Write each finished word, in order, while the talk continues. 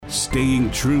staying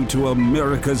true to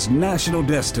America's national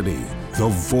destiny, the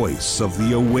voice of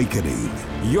the awakening.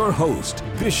 Your host,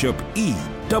 Bishop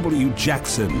E.W.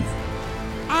 Jackson.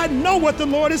 I know what the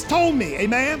Lord has told me,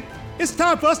 amen? It's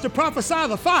time for us to prophesy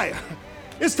the fire.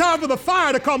 It's time for the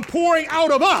fire to come pouring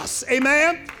out of us,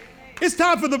 amen? It's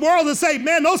time for the world to say,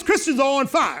 man, those Christians are on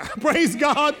fire. Praise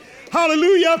God.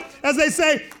 Hallelujah. As they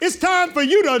say, it's time for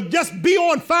you to just be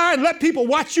on fire and let people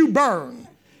watch you burn.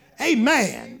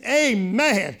 Amen.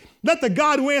 Amen. Let the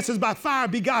God who answers by fire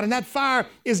be God. And that fire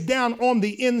is down on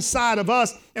the inside of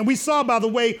us. And we saw, by the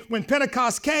way, when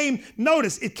Pentecost came,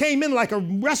 notice it came in like a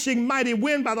rushing mighty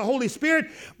wind by the Holy Spirit.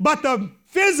 But the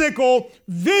physical,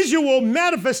 visual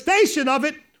manifestation of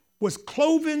it was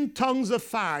cloven tongues of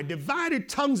fire, divided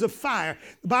tongues of fire,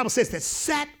 the Bible says, that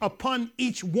sat upon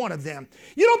each one of them.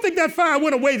 You don't think that fire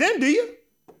went away then, do you?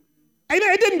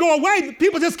 Amen. It didn't go away.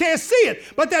 People just can't see it.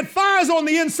 But that fire's on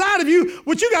the inside of you.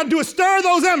 What you got to do is stir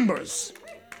those embers.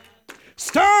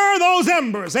 Stir those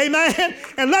embers, amen?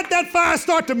 And let that fire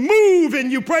start to move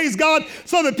in you, praise God,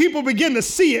 so that people begin to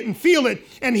see it and feel it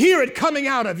and hear it coming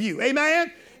out of you,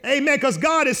 amen? Amen, because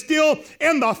God is still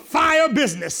in the fire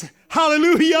business.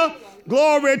 Hallelujah.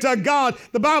 Glory to God.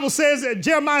 The Bible says,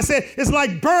 Jeremiah said, it's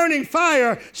like burning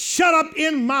fire shut up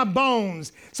in my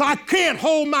bones. So I can't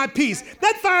hold my peace.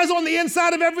 That fire's on the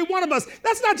inside of every one of us.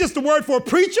 That's not just a word for a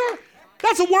preacher.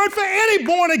 That's a word for any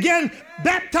born-again,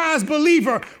 baptized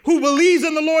believer who believes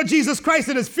in the Lord Jesus Christ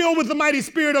and is filled with the mighty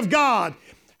Spirit of God.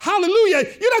 Hallelujah.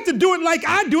 You don't have to do it like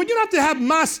I do it. You don't have to have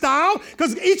my style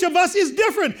because each of us is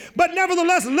different. But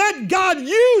nevertheless, let God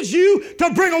use you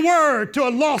to bring a word to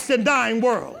a lost and dying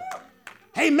world.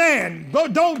 Amen.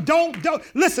 Don't.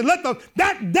 Listen,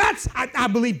 I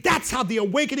believe that's how the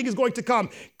awakening is going to come.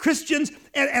 Christians,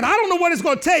 and I don't know what it's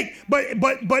going to take,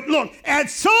 but look,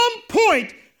 at some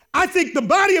point, I think the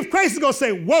body of Christ is going to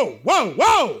say,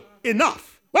 whoa,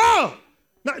 enough. Whoa,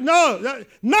 no,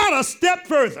 not a step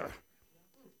further.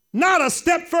 Not a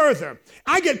step further.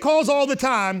 I get calls all the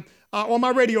time on my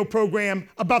radio program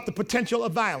about the potential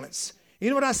of violence. You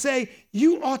know what I say?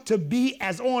 You ought to be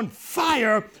as on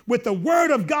fire with the Word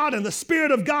of God and the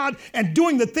Spirit of God and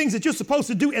doing the things that you're supposed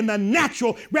to do in the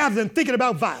natural rather than thinking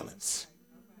about violence.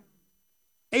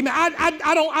 Amen.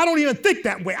 I don't even think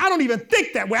that way. I don't even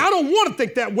think that way. I don't want to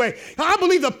think that way. I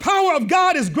believe the power of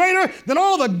God is greater than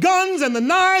all the guns and the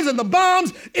knives and the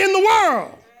bombs in the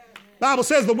world. The Bible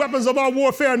says the weapons of our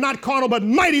warfare are not carnal, but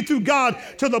mighty through God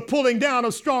to the pulling down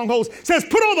of strongholds. It says,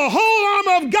 put on the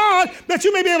whole armor of God that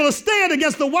you may be able to stand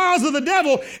against the wiles of the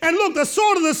devil. And look, the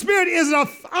sword of the Spirit is an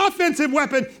offensive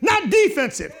weapon, not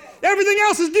defensive. Everything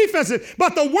else is defensive,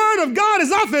 but the word of God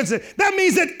is offensive. That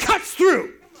means it cuts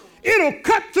through. It'll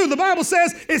cut through. The Bible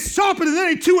says it's sharper than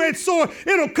any two-edged sword.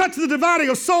 It'll cut to the dividing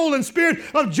of soul and spirit,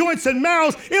 of joints and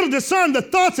marrows. It'll discern the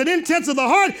thoughts and intents of the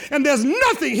heart, and there's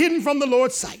nothing hidden from the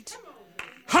Lord's sight.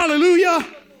 Hallelujah.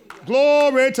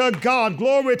 Glory to God.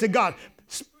 Glory to God.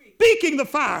 Speaking the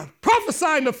fire,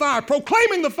 prophesying the fire,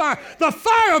 proclaiming the fire. The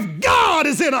fire of God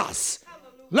is in us.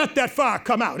 Let that fire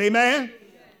come out. Amen.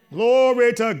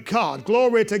 Glory to God.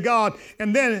 Glory to God.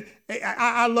 And then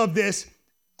I love this.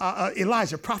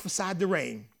 Elijah prophesied the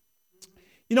rain.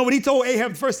 You know what he told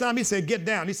Ahab the first time? He said, get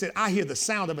down. He said, I hear the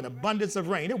sound of an abundance of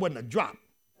rain. There wasn't a drop.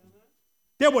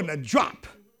 There wasn't a drop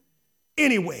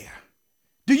anywhere.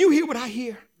 Do you hear what I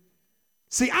hear?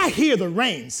 See, I hear the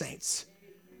rain, saints.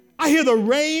 I hear the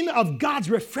rain of God's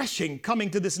refreshing coming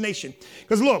to this nation.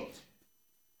 Because look,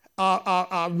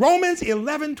 Romans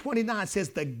 11:29 says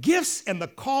the gifts and the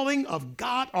calling of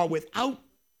God are without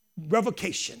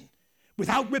revocation,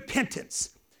 without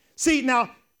repentance. See, now,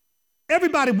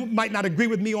 everybody might not agree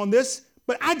with me on this,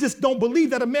 but I just don't believe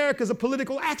that America is a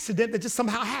political accident that just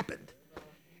somehow happened.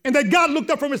 And that God looked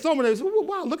up from his throne and said,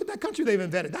 wow, look at that country they've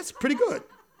invented. That's pretty good.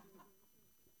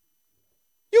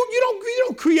 You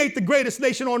don't create the greatest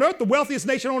nation on earth, the wealthiest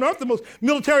nation on earth, the most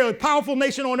militarily powerful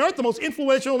nation on earth, the most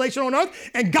influential nation on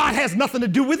earth, and God has nothing to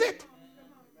do with it.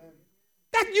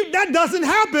 That doesn't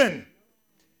happen.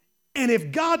 And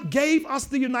if God gave us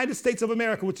the United States of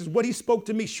America, which is what he spoke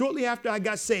to me shortly after I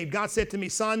got saved, God said to me,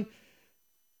 son,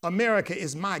 America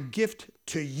is my gift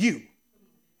to you,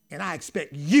 and I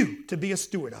expect you to be a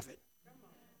steward of it.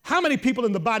 How many people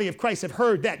in the body of Christ have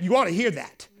heard that? You ought to hear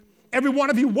that. Every one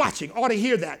of you watching ought to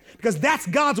hear that because that's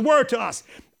God's word to us.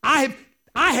 I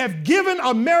have given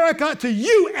America to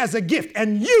you as a gift,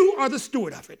 and you are the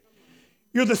steward of it.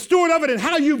 You're the steward of it in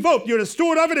how you vote. You're the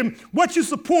steward of it in what you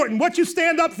support and what you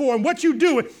stand up for and what you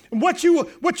do and what you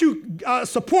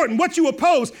support and what you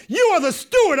oppose. You are the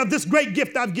steward of this great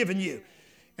gift I've given you.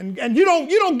 And you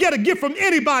don't get a gift from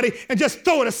anybody and just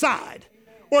throw it aside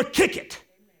or kick it.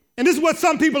 And this is what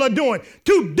some people are doing.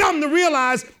 Too dumb to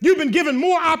realize you've been given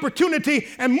more opportunity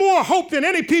and more hope than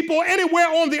any people anywhere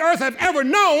on the earth have ever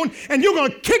known, and you're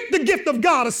going to kick the gift of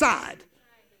God aside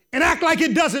and act like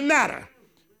it doesn't matter.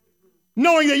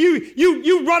 Knowing that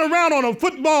you run around on a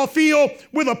football field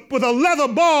with a leather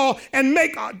ball and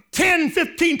make $10,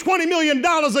 $15, $20 million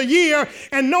a year,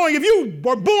 and knowing if you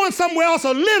were born somewhere else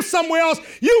or live somewhere else,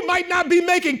 you might not be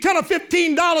making $10 or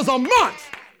 $15 a month.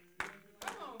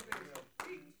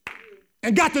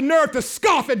 And got the nerve to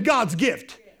scoff at God's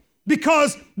gift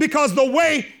because the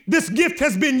way this gift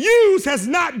has been used has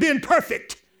not been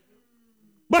perfect.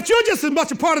 But you're just as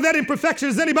much a part of that imperfection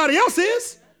as anybody else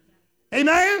is.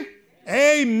 Amen?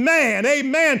 Amen.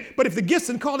 Amen. But if the gifts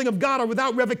and calling of God are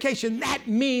without revocation, that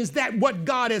means that what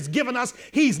God has given us,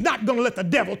 he's not going to let the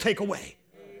devil take away.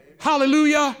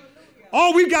 Hallelujah.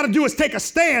 All we've got to do is take a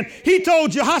stand. He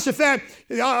told Jehoshaphat,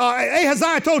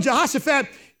 Ahaziah told Jehoshaphat,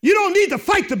 you don't need to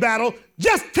fight the battle.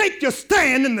 Just take your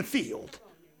stand in the field.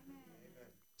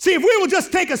 See, if we will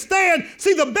just take a stand,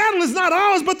 see, the battle is not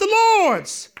ours, but the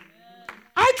Lord's.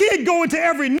 I can't go into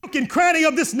every nook and cranny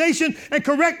of this nation and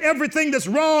correct everything that's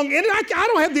wrong. And I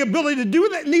don't have the ability to do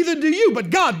that, neither do you,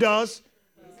 but God does.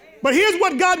 But here's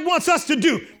what God wants us to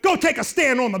do. Go take a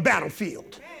stand on the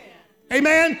battlefield.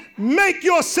 Amen. Make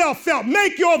yourself felt.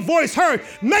 Make your voice heard.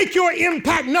 Make your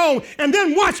impact known. And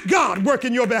then watch God work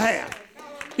in your behalf.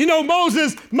 You know,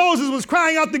 Moses was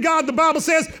crying out to God. The Bible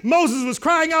says Moses was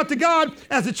crying out to God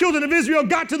as the children of Israel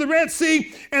got to the Red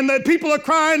Sea, and the people are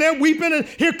crying, they're weeping, and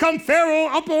here come Pharaoh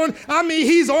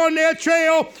he's on their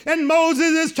trail, and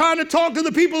Moses is trying to talk to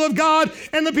the people of God,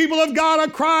 and the people of God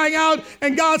are crying out,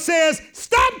 and God says,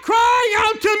 stop crying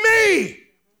out to me.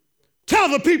 Tell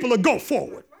the people to go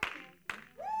forward.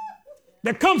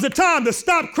 There comes a time to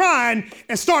stop crying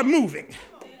and start moving.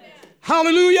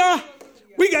 Hallelujah.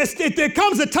 There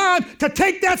comes a time to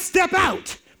take that step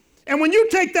out. And when you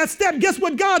take that step, guess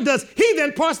what God does? He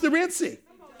then parts the Red Sea.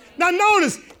 Now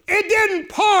notice, it didn't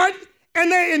part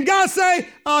and God say,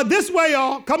 this way,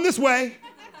 y'all, come this way.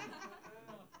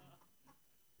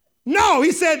 No,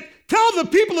 he said, tell the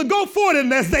people to go forward.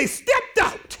 And as they stepped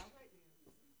out,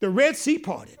 the Red Sea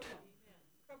parted.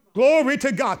 Glory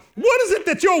to God. What is it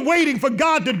that you're waiting for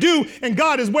God to do and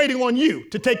God is waiting on you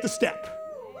to take the step?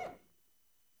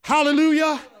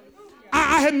 Hallelujah.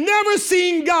 I have never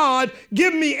seen God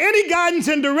give me any guidance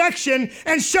and direction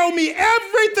and show me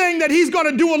everything that he's going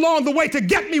to do along the way to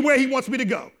get me where he wants me to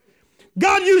go.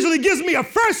 God usually gives me a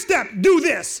first step, do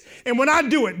this. And when I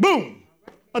do it, boom,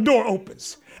 a door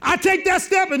opens. I take that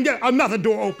step and another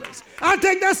door opens. I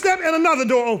take that step and another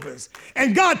door opens.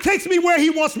 And God takes me where he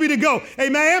wants me to go.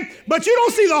 Amen. But you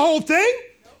don't see the whole thing.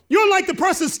 You're like the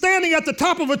person standing at the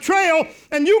top of a trail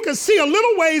and you can see a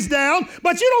little ways down,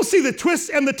 but you don't see the twists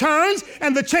and the turns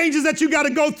and the changes that you got to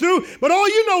go through. But all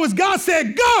you know is God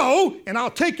said, go, and I'll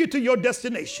take you to your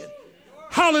destination.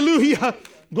 Hallelujah.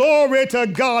 Glory to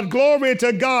God. Glory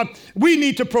to God. We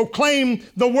need to proclaim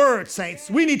the word, saints.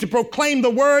 We need to proclaim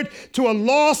the word to a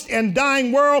lost and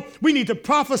dying world. We need to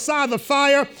prophesy the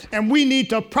fire, and we need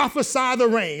to prophesy the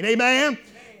rain. Amen.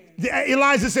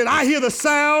 Elijah said, I hear the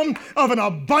sound of an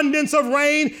abundance of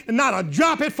rain and not a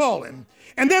drop had fallen.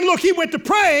 And then look, he went to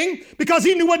praying because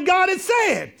he knew what God had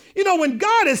said. You know, when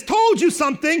God has told you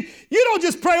something, you don't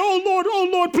just pray, oh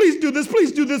Lord, please do this,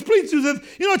 please do this, please do this.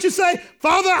 You know what you say?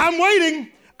 Father, I'm waiting.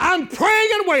 I'm praying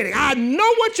and waiting. I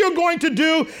know what you're going to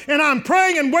do, and I'm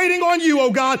praying and waiting on you,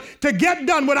 oh God, to get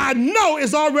done what I know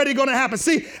is already going to happen.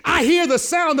 See, I hear the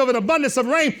sound of an abundance of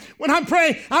rain. When I'm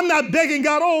praying, I'm not begging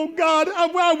God, oh God,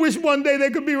 I wish one day there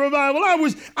could be revival.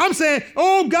 I'm saying,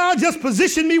 oh God, just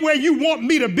position me where you want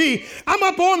me to be. I'm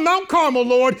up on Mount Carmel,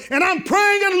 Lord, and I'm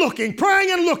praying and looking, praying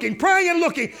and looking, praying and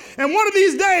looking. And one of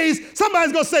these days,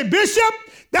 somebody's going to say, Bishop,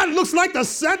 that looks like the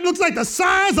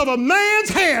size of a man's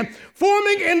hand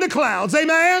forming in the clouds.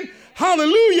 Amen.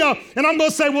 Hallelujah. And I'm going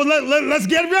to say, well, let's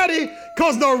get ready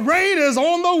because the rain is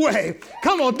on the way.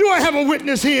 Come on. Do I have a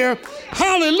witness here?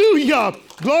 Hallelujah.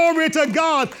 Glory to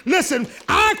God. Listen,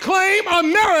 I claim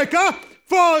America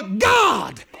for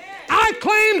God. I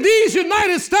claim these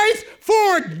United States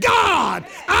for God.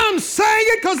 I'm saying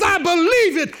it because I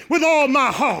believe it with all my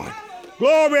heart.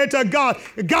 Glory to God.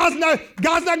 God's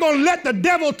not going to let the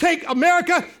devil take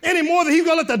America any more than he's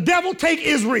going to let the devil take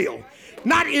Israel.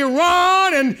 Not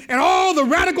Iran and all the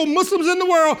radical Muslims in the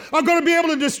world are going to be able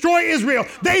to destroy Israel.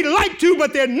 They'd like to,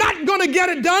 but they're not going to get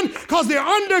it done because they're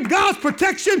under God's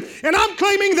protection. And I'm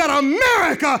claiming that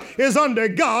America is under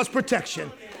God's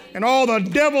protection. And all the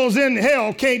devils in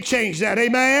hell can't change that.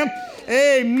 Amen.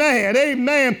 Amen.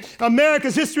 Amen.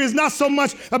 America's history is not so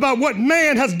much about what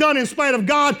man has done in spite of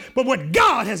God, but what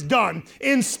God has done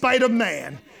in spite of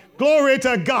man. Glory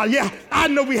to God. Yeah, I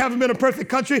know we haven't been a perfect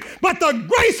country, but the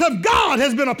grace of God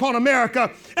has been upon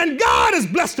America, and God has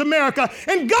blessed America,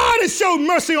 and God has showed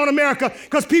mercy on America,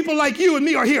 because people like you and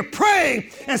me are here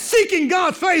praying and seeking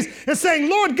God's face and saying,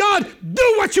 Lord God,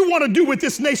 do what you want to do with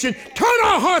this nation. Turn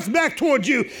our hearts back towards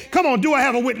you. Come on, do I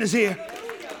have a witness here?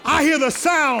 I hear the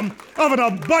sound of an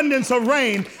abundance of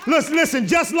rain. Listen,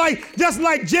 just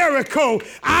like Jericho,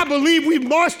 I believe we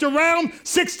marched around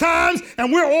 6 times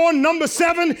and we're on number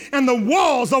 7, and the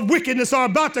walls of wickedness are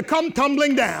about to come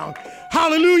tumbling down.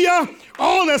 Hallelujah.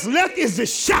 All that's left is to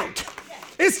shout.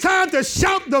 It's time to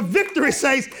shout the victory,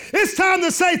 saints. It's time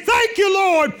to say, thank you,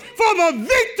 Lord, for the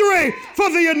victory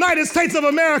for the United States of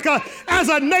America as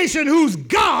a nation whose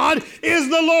God is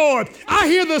the Lord. I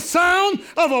hear the sound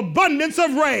of abundance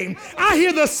of rain. I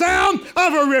hear the sound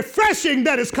of a refreshing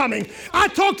that is coming. I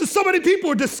talk to so many people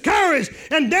who are discouraged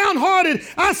and downhearted.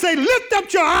 I say, lift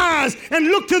up your eyes and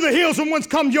look to the hills from whence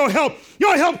comes your help.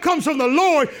 Your help comes from the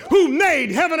Lord who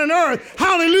made heaven and earth.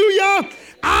 Hallelujah.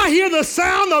 I hear the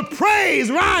sound of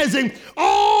praise rising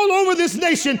all over this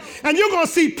nation, and you're going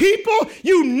to see people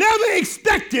you never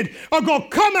expected are going to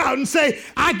come out and say,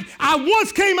 I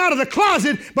once came out of the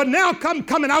closet, but now I'm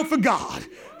coming out for God.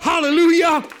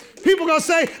 Hallelujah. People are going to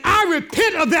say, I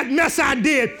repent of that mess I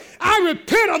did. I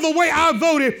repent of the way I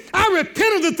voted. I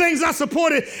repent of the things I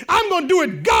supported. I'm going to do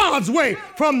it God's way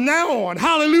from now on.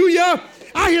 Hallelujah.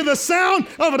 I hear the sound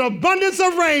of an abundance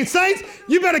of rain. Saints,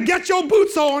 you better get your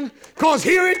boots on, because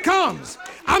here it comes.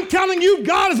 I'm telling you,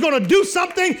 God is going to do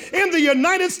something in the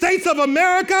United States of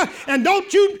America, and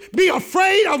don't you be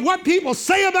afraid of what people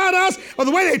say about us or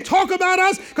the way they talk about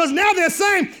us, because now they're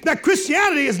saying that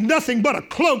Christianity is nothing but a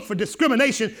cloak for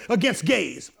discrimination against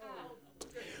gays.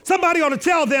 Somebody ought to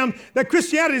tell them that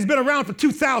Christianity has been around for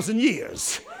 2,000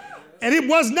 years. And it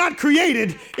was not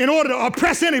created in order to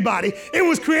oppress anybody. It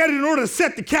was created in order to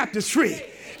set the captives free.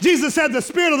 Jesus said, the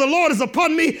Spirit of the Lord is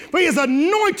upon me, for he has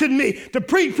anointed me to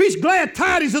preach glad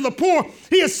tidings to the poor.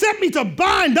 He has sent me to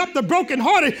bind up the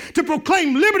brokenhearted, to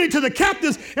proclaim liberty to the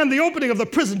captives and the opening of the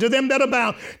prison to them that are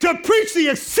bound, to preach the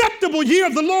acceptable year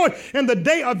of the Lord and the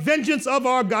day of vengeance of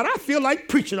our God. I feel like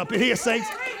preaching up in here, saints.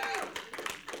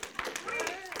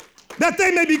 That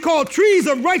they may be called trees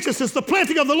of righteousness, the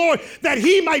planting of the Lord, that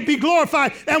he might be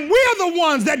glorified. And we're the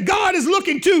ones that God is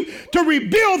looking to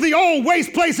rebuild the old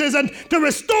waste places and to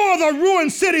restore the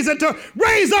ruined cities and to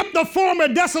raise up the former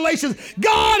desolations.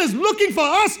 God is looking for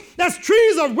us as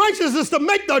trees of righteousness to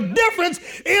make the difference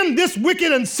in this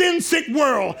wicked and sin-sick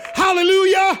world.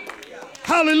 Hallelujah.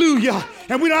 Hallelujah.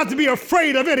 And we don't have to be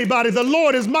afraid of anybody. The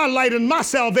Lord is my light and my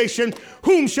salvation.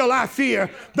 Whom shall I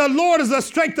fear? The Lord is the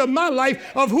strength of my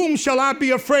life. Of whom shall I be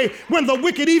afraid? When the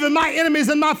wicked, even my enemies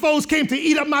and my foes, came to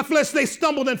eat up my flesh, they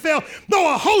stumbled and fell.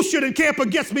 Though a host should encamp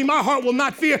against me, my heart will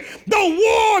not fear. Though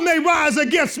war may rise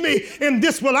against me, in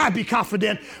this will I be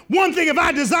confident. One thing if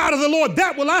I desire of the Lord,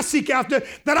 that will I seek after,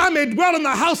 that I may dwell in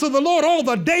the house of the Lord all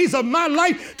the days of my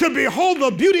life, to behold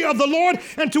the beauty of the Lord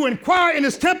and to inquire in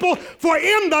his temple. For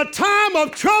in the time of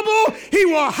trouble, he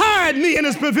will hide me in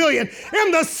his pavilion.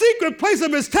 In the secret place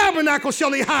of his tabernacle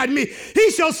shall he hide me.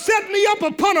 He shall set me up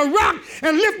upon a rock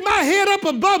and lift my head up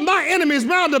above my enemies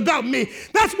round about me.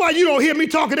 That's why you don't hear me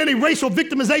talking any racial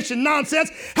victimization nonsense.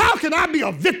 How can I be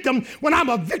a victim when I'm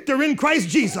a victor in Christ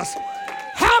Jesus?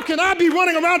 How can I be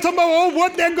running around talking about,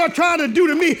 what they're trying to do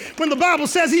to me, when the Bible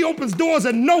says he opens doors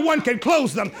and no one can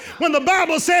close them? When the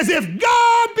Bible says, if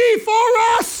God be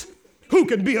for us, who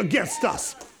can be against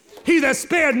us? He that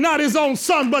spared not his own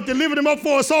son, but delivered him up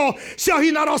for us all, shall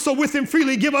he not also with him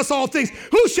freely give us all things?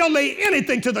 Who shall lay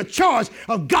anything to the charge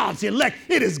of God's elect?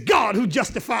 It is God who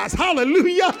justifies.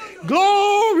 Hallelujah.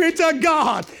 Glory to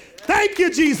God. Thank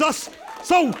you, Jesus.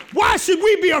 So why should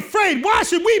we be afraid? Why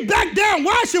should we back down?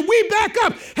 Why should we back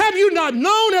up? Have you not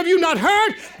known, have you not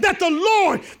heard that the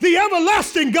Lord, the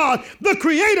everlasting God, the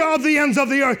creator of the ends of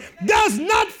the earth, does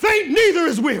not faint, neither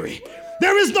is weary?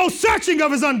 There is no searching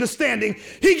of his understanding.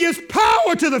 He gives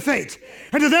power to the faint,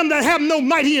 and to them that have no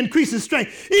might he increases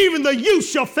strength. Even the youth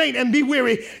shall faint and be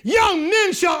weary. Young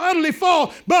men shall utterly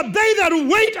fall, but they that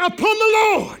wait upon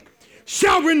the Lord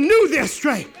shall renew their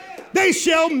strength. They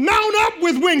shall mount up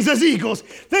with wings as eagles.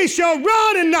 They shall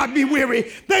run and not be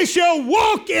weary. They shall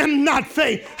walk and not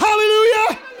faint.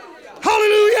 Hallelujah.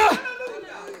 Hallelujah.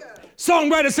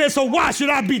 Songwriter says, so why should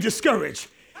I be discouraged?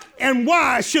 And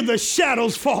why should the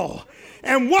shadows fall?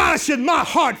 And why should my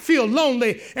heart feel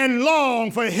lonely and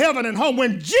long for heaven and home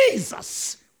when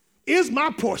Jesus is my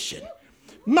portion?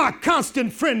 My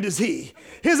constant friend is he.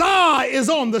 His eye is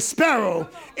on the sparrow,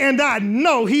 and I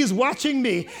know he's watching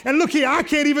me. And look here, I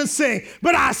can't even sing,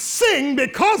 but I sing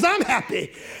because I'm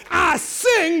happy. I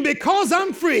sing because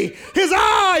I'm free. His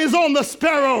eye is on the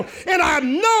sparrow, and I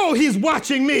know he's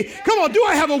watching me. Come on, do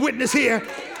I have a witness here?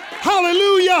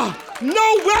 Hallelujah.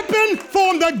 No weapon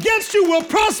formed against you will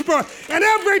prosper, and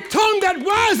every tongue that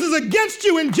rises against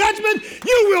you in judgment,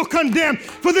 you will condemn.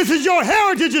 For this is your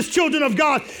heritage as children of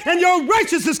God, and your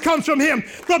righteousness comes from him.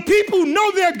 The people who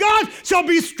know their God shall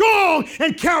be strong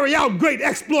and carry out great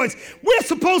exploits. We're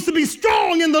supposed to be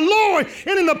strong in the Lord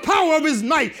and in the power of his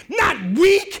might, not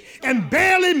weak and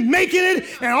barely making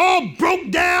it and all broke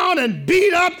down and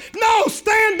beat up. No,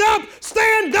 stand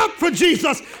up for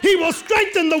Jesus. He will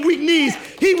strengthen the weak knees.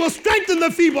 He will strengthen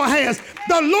the feeble hands.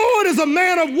 The Lord is a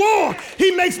man of war.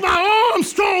 He makes my arms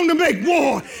strong to make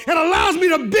war and allows me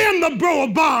to bend the bow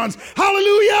of bonds.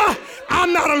 Hallelujah.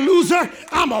 I'm not a loser.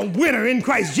 I'm a winner in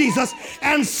Christ Jesus,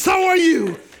 and so are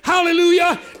you.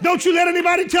 Hallelujah. Don't you let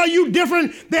anybody tell you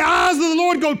different. The eyes of the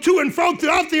Lord go to and fro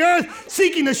throughout the earth,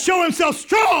 seeking to show himself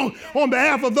strong on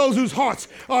behalf of those whose hearts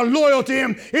are loyal to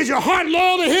him. Is your heart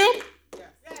loyal to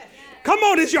him? Come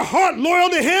on, is your heart loyal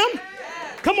to him?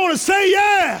 Come on and say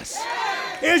yes.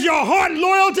 Is your heart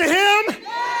loyal to him?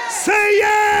 Say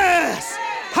yes.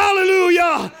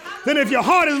 Hallelujah. Then if your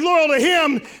heart is loyal to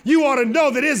him, you ought to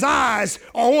know that his eyes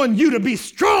are on you to be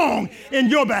strong in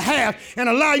your behalf and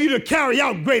allow you to carry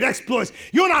out great exploits.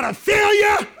 You're not a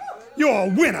failure, you're a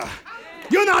winner.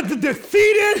 You're not the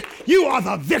defeated, you are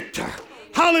the victor.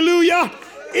 Hallelujah.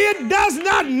 It does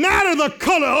not matter the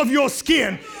color of your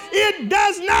skin. It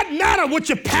does not matter what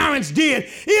your parents did.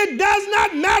 It does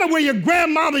not matter where your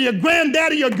grandmother, your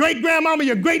granddaddy, your great-grandmama,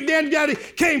 your great-granddaddy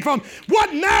came from.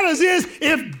 What matters is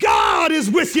if God is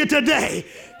with you today,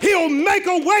 he'll make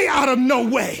a way out of no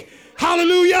way.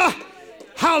 Hallelujah.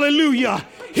 Hallelujah.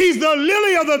 He's the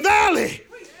lily of the valley.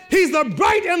 He's the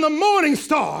bright and the morning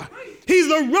star. He's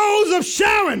the rose of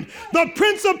Sharon, the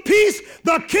Prince of Peace,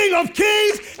 the King of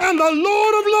Kings, and the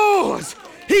Lord of Lords.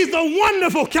 He's the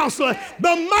wonderful counselor,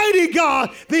 the mighty God,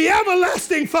 the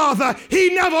everlasting Father.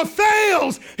 He never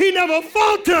fails, he never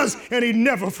falters, and he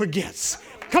never forgets.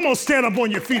 Come on, stand up on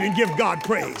your feet and give God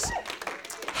praise.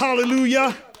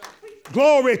 Hallelujah.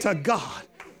 Glory to God.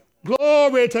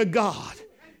 Glory to God.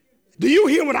 Do you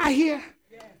hear what I hear?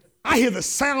 I hear the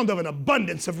sound of an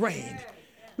abundance of rain.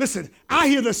 Listen, I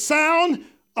hear the sound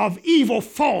of evil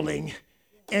falling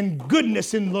and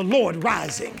goodness in the Lord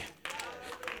rising.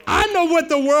 I know what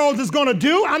the world is going to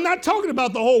do. I'm not talking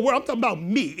about the whole world. I'm talking about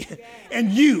me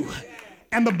and you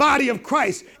and the body of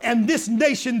Christ and this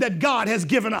nation that God has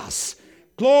given us.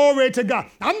 Glory to God.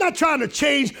 I'm not trying to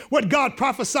change what God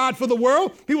prophesied for the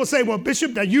world. People say, well,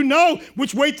 Bishop, now you know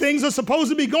which way things are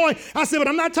supposed to be going. I said, but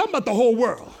I'm not talking about the whole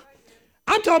world.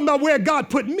 I'm talking about where God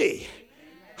put me.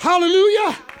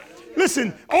 Hallelujah.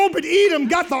 Listen, Obed-Edom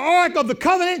got the Ark of the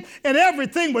Covenant and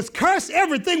everything was cursed.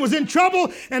 Everything was in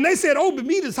trouble. And they said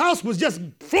Obed-Edom's house was just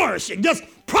flourishing, just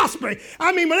prospering.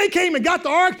 I mean, when they came and got the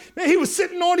Ark, man, he was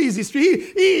sitting on easy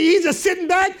street. He's just sitting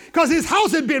back because his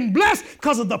house had been blessed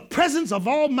because of the presence of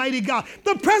Almighty God.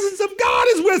 The presence of God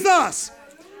is with us.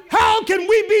 How can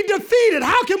we be defeated?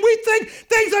 How can we think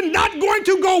things are not going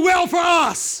to go well for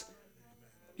us?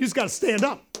 You just got to stand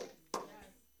up.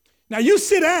 Now, you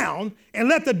sit down and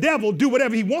let the devil do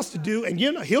whatever he wants to do, and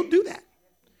you know, he'll do that.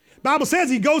 Bible says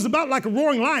he goes about like a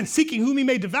roaring lion, seeking whom he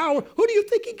may devour. Who do you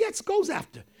think he goes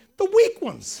after? The weak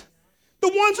ones, the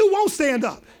ones who won't stand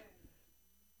up.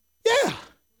 Yeah.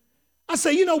 I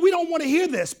say, you know, we don't want to hear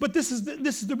this, but this is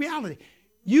the reality.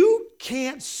 You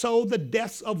can't sow the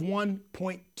deaths of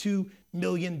 1.2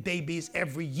 million babies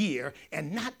every year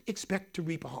and not expect to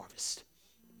reap a harvest.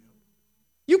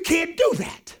 You can't do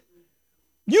that.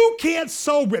 You can't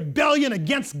sow rebellion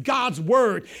against God's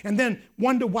word and then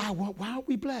wonder why are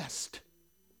we blessed?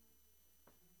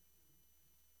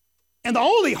 And the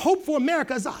only hope for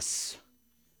America is us.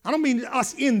 I don't mean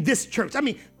us in this church. I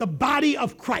mean the body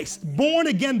of Christ, born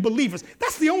again believers.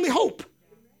 That's the only hope.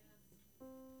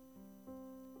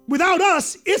 Without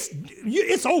us,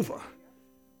 it's over.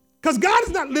 Because God is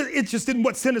not interested in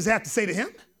what sinners have to say to him,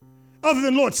 other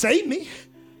than, Lord, save me.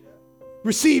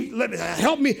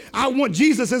 Help me. I want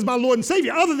Jesus as my Lord and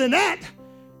Savior. Other than that,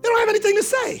 they don't have anything to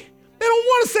say. They don't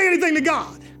want to say anything to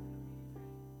God.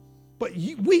 But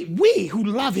we who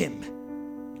love him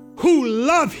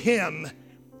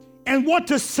and want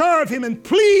to serve him and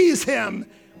please him,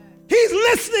 he's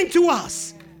listening to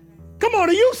us. Come on,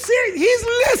 are you serious? He's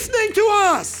listening to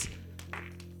us.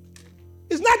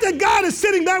 It's not that God is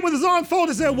sitting back with his arms folded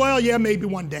and saying, well, yeah, maybe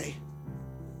one day.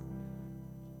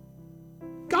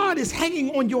 God God is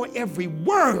hanging on your every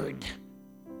word.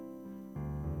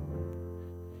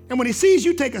 And when he sees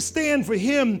you take a stand for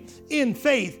him in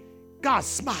faith, God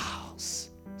smiles.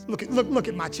 Look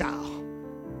at my child.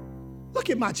 Look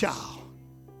at my child.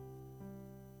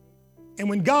 And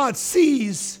when God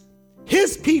sees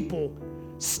his people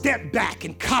step back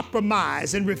and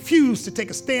compromise and refuse to take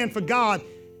a stand for God,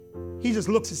 he just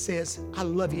looks and says, I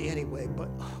love you anyway, but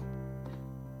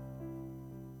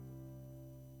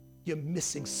you're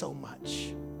missing so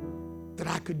much that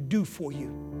I could do for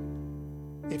you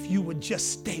if you would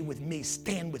just stay with me,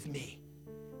 stand with me,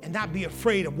 and not be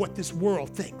afraid of what this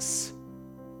world thinks.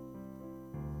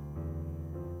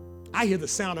 I hear the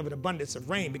sound of an abundance of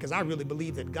rain because I really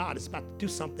believe that God is about to do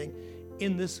something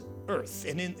in this earth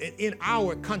and in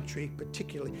our country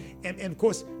particularly. And of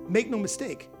course, make no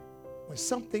mistake, when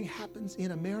something happens in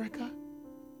America,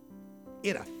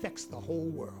 it affects the whole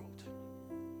world.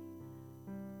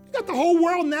 You got the whole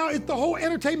world now, it's the whole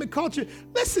entertainment culture.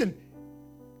 Listen,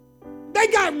 they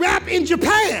got rap in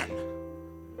Japan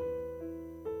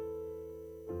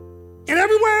and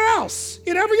everywhere else,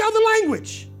 in every other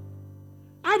language.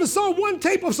 I even saw one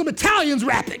tape of some Italians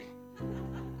rapping.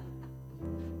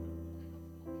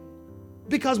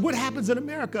 Because what happens in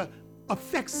America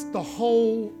affects the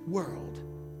whole world.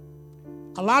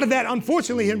 A lot of that,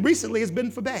 unfortunately, and recently has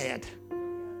been for bad.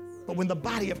 But when the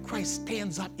body of Christ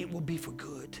stands up, it will be for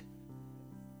good.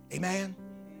 Amen?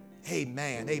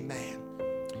 Amen. Amen.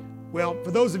 Well,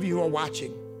 for those of you who are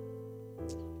watching,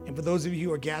 and for those of you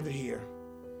who are gathered here,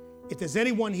 if there's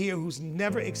anyone here who's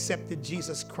never accepted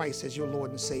Jesus Christ as your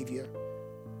Lord and Savior,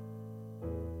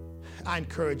 I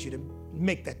encourage you to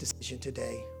make that decision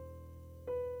today.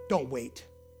 Don't wait.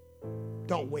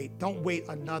 Don't wait. Don't wait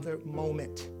another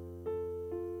moment.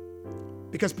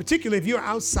 Because particularly if you're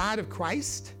outside of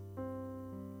Christ,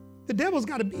 the devil's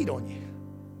got a beat on you.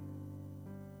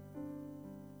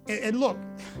 And look,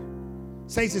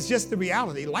 saints, it's just the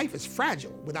reality. Life is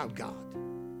fragile without God.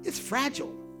 It's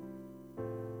fragile.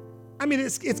 I mean,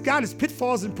 it's got its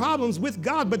pitfalls and problems with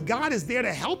God, but God is there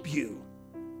to help you.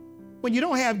 When you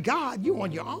don't have God, you're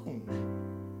on your own.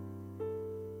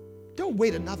 Don't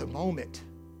wait another moment.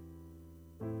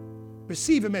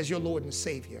 Receive him as your Lord and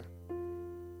Savior.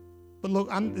 But look,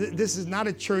 this is not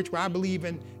a church where I believe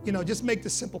in, just make the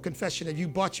simple confession that you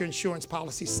bought your insurance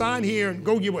policy, sign here and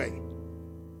go your way.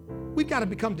 We've got to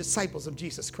become disciples of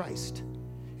Jesus Christ.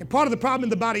 And part of the problem in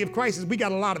the body of Christ is we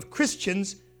got a lot of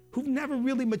Christians who've never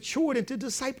really matured into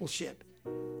discipleship.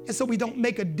 And so we don't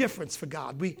make a difference for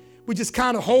God. We just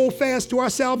kind of hold fast to our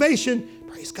salvation.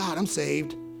 Praise God, I'm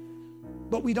saved.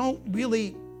 But we don't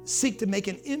really seek to make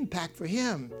an impact for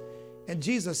him. And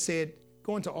Jesus said,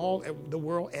 go into all the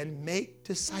world and make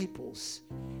disciples,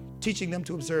 teaching them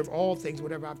to observe all things,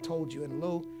 whatever I've told you. And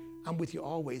lo, I'm with you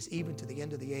always, even to the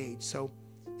end of the age. So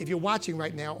if you're watching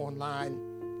right now online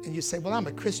and you say, well, I'm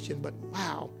a Christian, but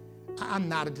wow, I'm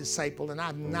not a disciple and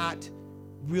I've not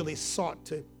really sought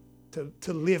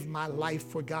to live my life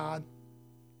for God.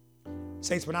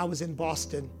 Saints, when I was in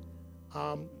Boston,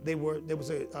 there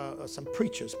was some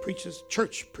preachers,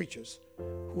 church preachers,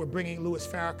 who were bringing Louis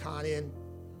Farrakhan in,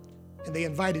 and they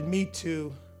invited me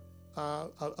to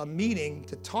a meeting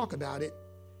to talk about it.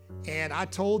 And I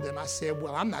told them, I said,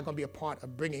 well, I'm not going to be a part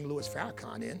of bringing Louis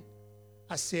Farrakhan in.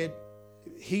 I said,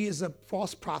 he is a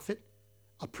false prophet,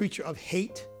 a preacher of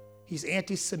hate. He's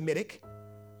anti-Semitic.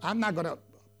 I'm not going to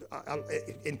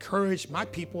encourage my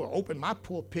people or open my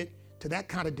pulpit to that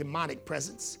kind of demonic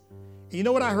presence. And you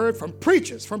know what I heard from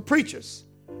preachers?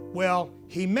 Well,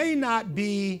 he may not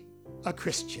be a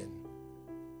Christian,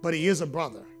 but he is a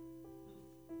brother.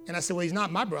 And I said, well, he's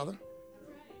not my brother.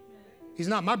 He's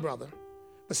not my brother.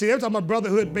 But see, they're talking about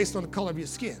brotherhood based on the color of your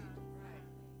skin.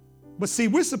 But see,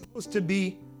 we're supposed to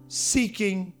be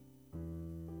seeking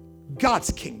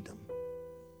God's kingdom,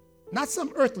 not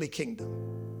some earthly kingdom.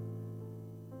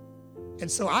 And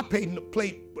so I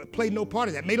played no part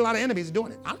of that. Made a lot of enemies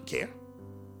doing it. I don't care.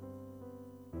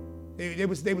 They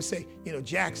would say,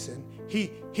 Jackson,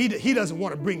 he doesn't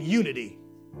want to bring unity.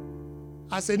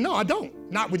 I said, no, I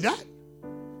don't. Not with that.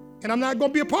 And I'm not going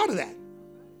to be a part of that.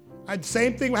 The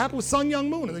same thing happened with Sun Myung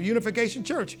Moon in the Unification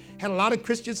Church. Had a lot of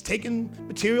Christians taking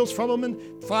materials from them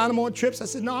and flying them on trips. I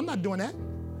said, no, I'm not doing that.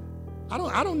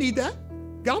 I don't need that.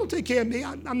 God will take care of me.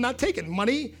 I'm not taking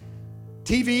money,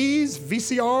 TVs,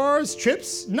 VCRs,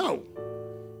 trips. No.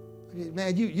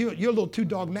 Man, you're a little too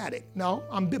dogmatic. No,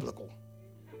 I'm biblical.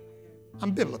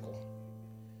 I'm biblical.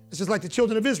 It's just like the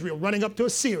children of Israel running up to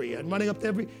Assyria and running up to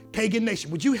every pagan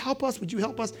nation. Would you help us? Would you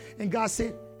help us? And God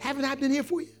said, haven't I been here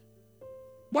for you?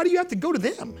 Why do you have to go to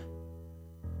them?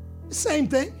 The same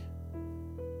thing.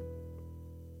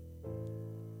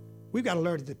 we've got to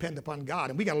learn to depend upon God,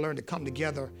 and we got to learn to come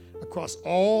together across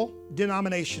all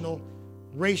denominational,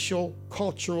 racial,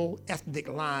 cultural, ethnic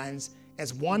lines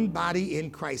as one body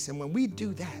in Christ. And when we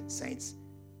do that, saints,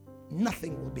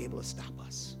 nothing will be able to stop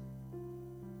us.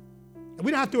 And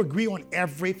we don't have to agree on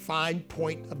every fine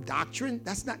point of doctrine.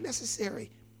 That's not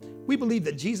necessary. We believe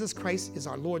that Jesus Christ is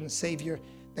our Lord and Savior,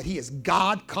 that he is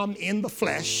God come in the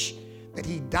flesh, that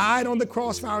he died on the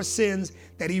cross for our sins,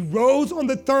 that he rose on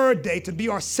the third day to be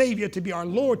our Savior, to be our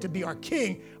Lord, to be our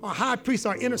King, our high priest,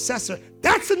 our intercessor.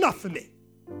 That's enough for me.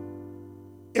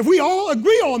 If we all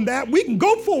agree on that, we can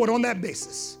go forward on that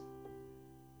basis.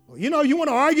 Well, you know, you want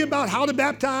to argue about how to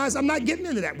baptize? I'm not getting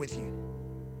into that with you.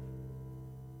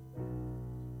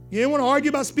 You want to argue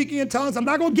about speaking in tongues? I'm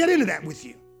not going to get into that with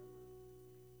you.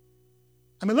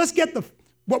 I mean, let's get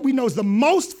what we know is the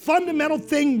most fundamental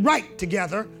thing right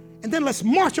together, and then let's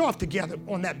march off together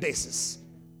on that basis.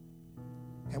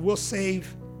 And we'll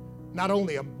save not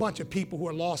only a bunch of people who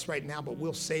are lost right now, but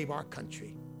we'll save our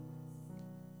country.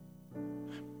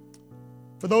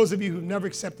 For those of you who've never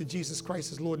accepted Jesus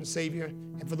Christ as Lord and Savior,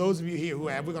 and for those of you here who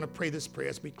have, we're going to pray this prayer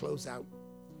as we close out.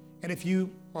 And if you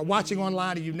are watching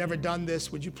online and you've never done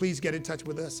this, would you please get in touch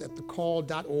with us at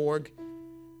thecall.org,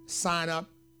 sign up,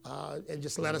 and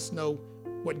just let us know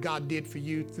what God did for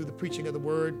you through the preaching of the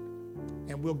word,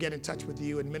 and we'll get in touch with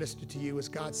you and minister to you as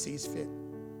God sees fit.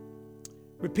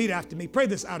 Repeat after me. Pray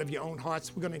this out of your own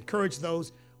hearts. We're going to encourage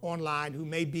those online who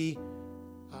may be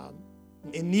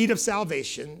in need of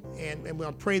salvation, and we're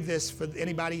going to pray this for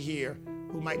anybody here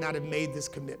who might not have made this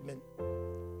commitment.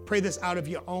 Pray this out of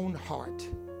your own heart.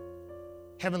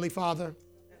 Heavenly Father,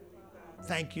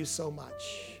 thank you so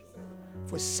much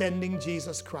for sending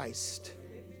Jesus Christ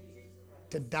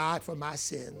to die for my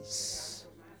sins.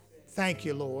 Thank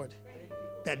you, Lord,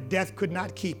 that death could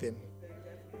not keep him.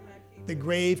 The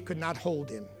grave could not hold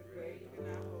him.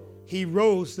 He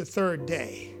rose the third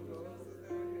day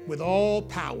with all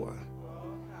power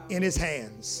in his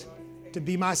hands to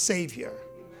be my Savior,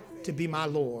 to be my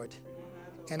Lord.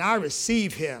 And I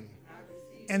receive him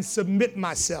and submit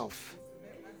myself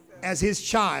as his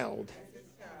child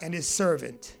and his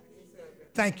servant.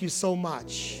 Thank you so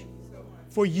much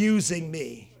for using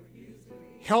me.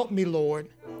 Help me, Lord,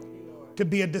 to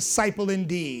be a disciple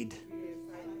indeed,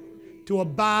 to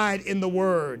abide in the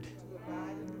word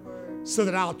so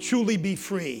that I'll truly be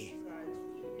free,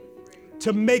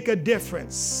 to make a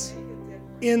difference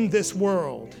in this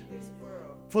world.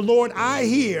 For Lord, I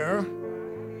hear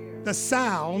the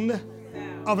sound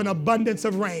of an abundance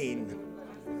of rain.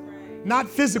 Not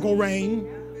physical rain,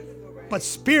 but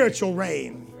spiritual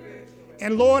rain.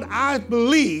 And Lord, I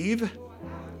believe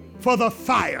for the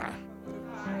fire,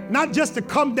 not just to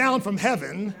come down from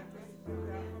heaven,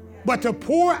 but to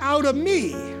pour out of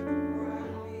me.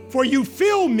 For you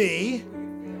fill me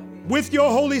with your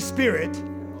Holy Spirit.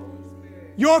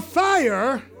 Your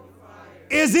fire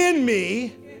is in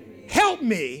me. Help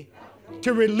me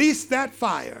to release that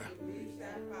fire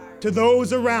to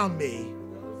those around me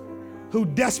who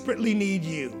desperately need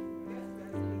you.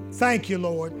 Thank you,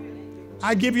 Lord.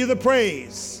 I give you the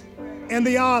praise and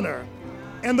the honor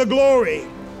and the glory.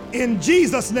 In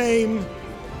Jesus' name,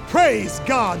 praise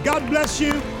God. God bless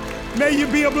you. May you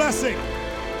be a blessing.